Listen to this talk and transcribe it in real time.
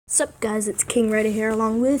What's up, guys? It's King Raider here,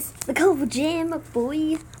 along with the Colourful Jam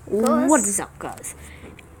boy. What is up, guys?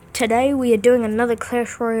 Today we are doing another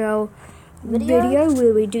Clash Royale video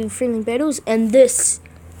where we do friendly battles, and this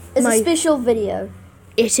is a special video.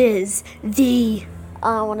 It is the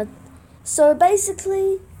So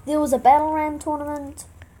basically, there was a battle ram tournament.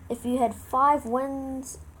 If you had 5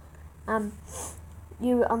 wins,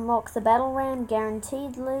 you unlock the battle ram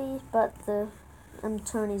guaranteedly. But the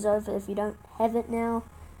tourney's over if you don't have it now.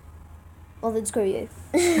 Well, then screw you.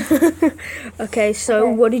 Okay,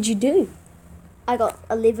 what did you do? I got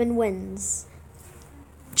 11 wins.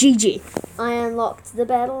 GG. I unlocked the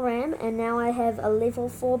battle ram, and now I have a level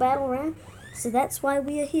 4 battle ram. So that's why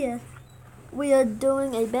we are here. We are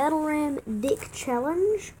doing a battle ram deck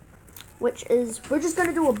challenge, which is, we're just going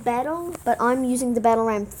to do a battle, but I'm using the battle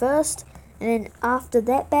ram first, and then after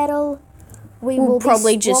that battle, we'll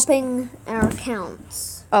probably be swapping our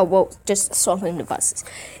accounts. Oh, well, just swapping devices.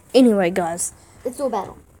 Anyway, guys. It's all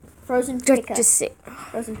battle. Frozen Peak.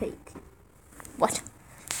 Frozen Peak. What?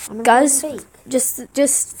 Guys,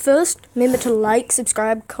 just first, remember to like,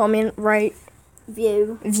 subscribe, comment, rate.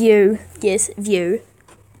 View. Yes, view.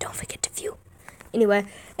 Don't forget to view. Anyway,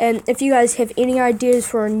 and if you guys have any ideas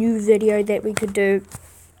for a new video that we could do,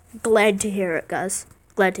 glad to hear it, guys.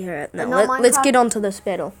 Glad to hear it. Now, let's get on to this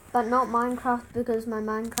battle. But not Minecraft, because my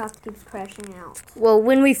Minecraft keeps crashing out. Well,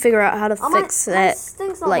 when we figure out how to fix that,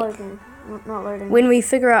 not loading. When we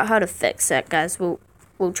figure out how to fix that, guys, we'll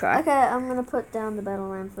try. Okay, I'm gonna put down the battle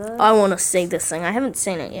ram first. I want to see this thing. I haven't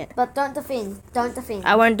seen it yet. But don't defend. Don't defend.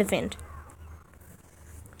 I won't defend.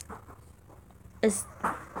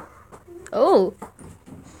 Oh.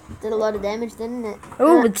 Did a lot of damage, didn't it?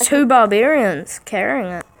 Oh, with 2 barbarians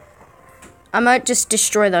carrying it. I might just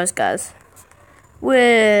destroy those guys.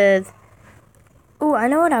 With... Oh, I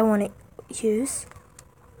know what I want to use.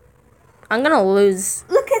 I'm going to lose...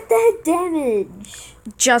 Look at that damage!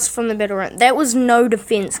 Just from the battle round. That was no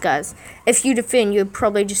defense, guys. If you defend, you're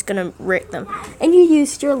probably just going to wreck them. And you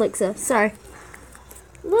used your elixir. Sorry.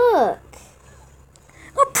 Look!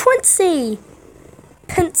 Oh, Princey!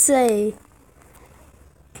 Pinsy.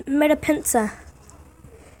 Made a pincer.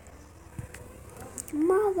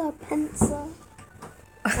 Mother pincer.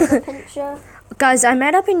 Mother pincher. Guys, I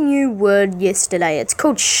made up a new word yesterday. It's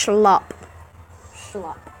called schlop.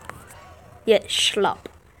 Schlop. Yeah, schlop.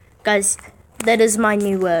 Guys, that is my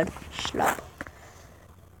new word. Schlop.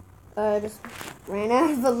 I just ran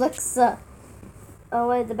out of elixir. Oh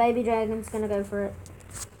wait, the baby dragon's gonna go for it.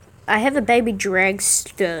 I have a baby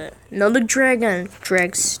dragster. Not a dragon.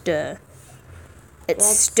 Dragster. It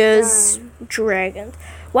stirs dragons.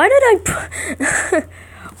 Why did I put...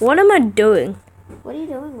 What am I doing? What are you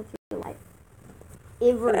doing with your life?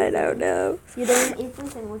 I don't know. You're doing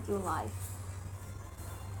everything with your life.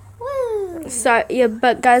 Woo! So, yeah,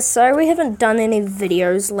 but guys, sorry we haven't done any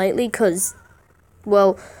videos lately because,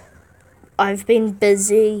 well, I've been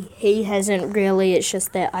busy. He hasn't really. It's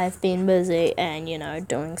just that I've been busy and, you know,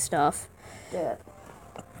 doing stuff. Yeah.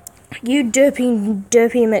 You derpy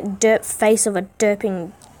McDerp face of a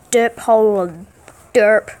derping derp hole of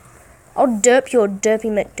derp. I'll derp your derpy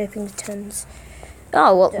McDerpingtons.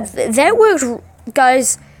 Oh, well, that worked,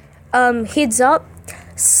 guys. Heads up.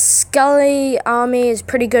 Scully army is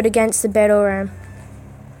pretty good against the battle ram.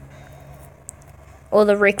 Or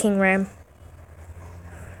the wrecking ram.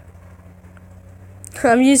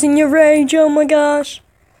 I'm using your rage, oh my gosh.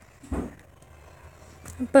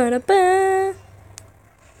 Ba-da-ba.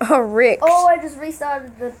 Oh, Rick. Oh, I just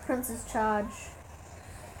restarted the Prince's charge.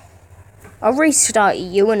 I'll restart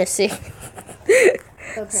you in a sec.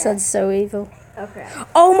 Okay. Sounds so evil. Okay.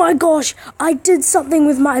 Oh my gosh, I did something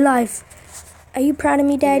with my life. Are you proud of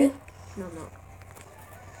me, Daddy? Yeah. No, I'm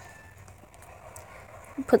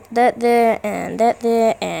not. Put that there, and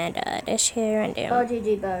this here, and there. Oh,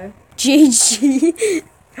 GG, Bo. GG.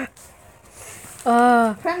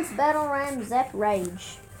 Prince Battle Ram Zap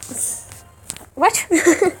Rage. What?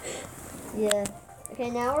 Yeah. Okay,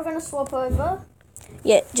 now we're gonna swap over.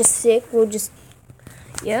 Yeah, just a sec. We'll just...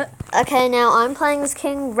 Yeah. Okay, now I'm playing as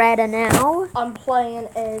King Raider now. I'm playing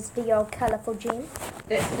as the old Colourful Jam.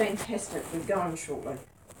 That's fantastic. We're going shortly.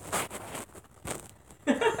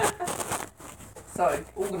 So,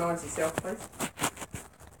 organise yourself, please.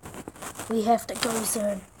 We have to go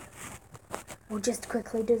soon. We'll just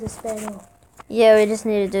quickly do this battle. Yeah, we just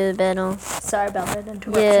need to do the battle. Sorry about that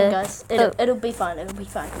interruption, guys. It'll be fine. It'll be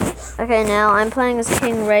fine. Okay, now I'm playing as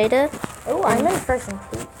King Raider. Oh, I'm in Frozen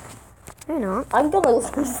Peak. You're not. I'm gonna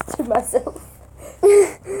listen to myself.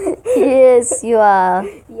 Yes, you are.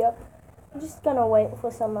 Yep. I'm just gonna wait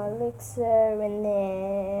for some elixir and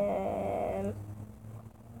then...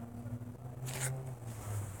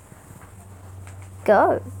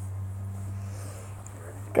 Go.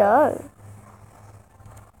 Go.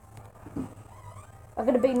 I'm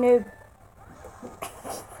gonna be noob.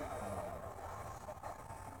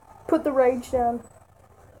 Put the rage down.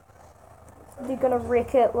 They're gonna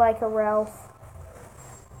wreck it like a Ralph.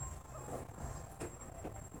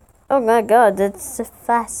 Oh my god, that's so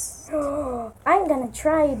fast. I'm gonna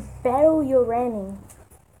try battle your ramming.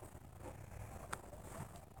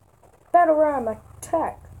 Battle ram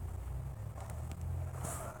attack.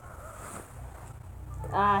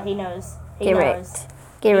 Ah, he knows. He Get knows. wrecked.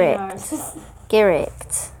 Get He wrecked. knows. Get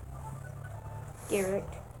wrecked. Get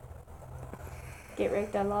wrecked. Get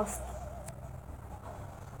wrecked, I lost.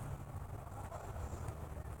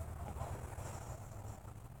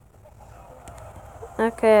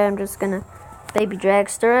 Okay, I'm just gonna baby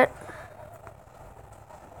dragster it.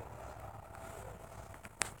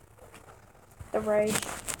 The rage.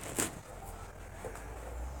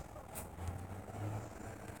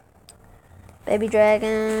 Baby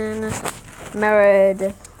dragon.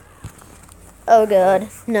 Married. Oh god.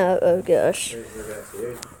 No, oh gosh.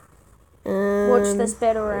 Watch this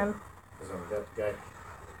battle ram.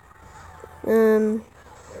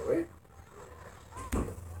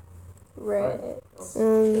 Red.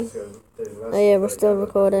 Oh yeah, we're still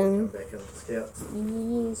recording.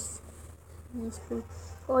 Yes. Yes, please.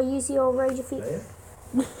 Oh, use your rage of feet.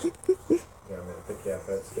 You want me to pick you up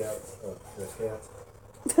at Scouts or the Scouts?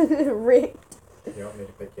 Wrecked. You want me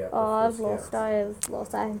to pick you up Oh, at I've the lost. Scouts? I have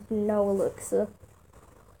lost. I have no elixir.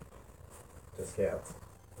 The Scouts.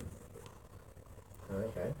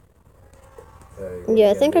 Okay. So what Yeah, are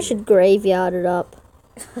I you think I gonna should graveyard it up.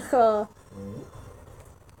 do?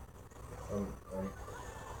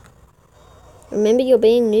 Remember, you're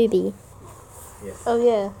being newbie. Yes. Oh,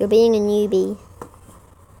 yeah. You're being a newbie.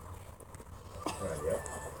 Right, yep.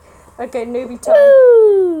 Okay, newbie time.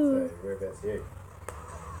 Woo! So whereabouts you?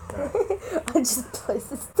 I just placed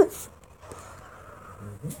this stuff.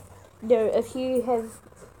 No,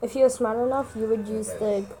 if you're smart enough, you would use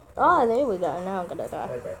the. Oh, there we go. Now I'm gonna die.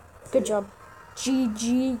 Okay. Good job.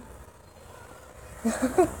 GG.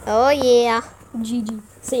 Oh yeah. GG.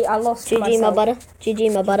 See, I lost GG my myself. butter.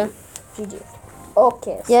 GG my butter. GG.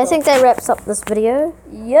 Okay. Yeah, I so- think that wraps up this video.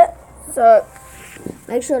 Yep. So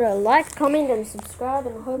Make sure to like, comment, and subscribe,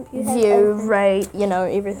 and I hope you have view, a rate,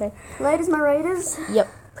 everything. Laters, my raiders. Yep.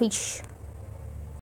 Peace.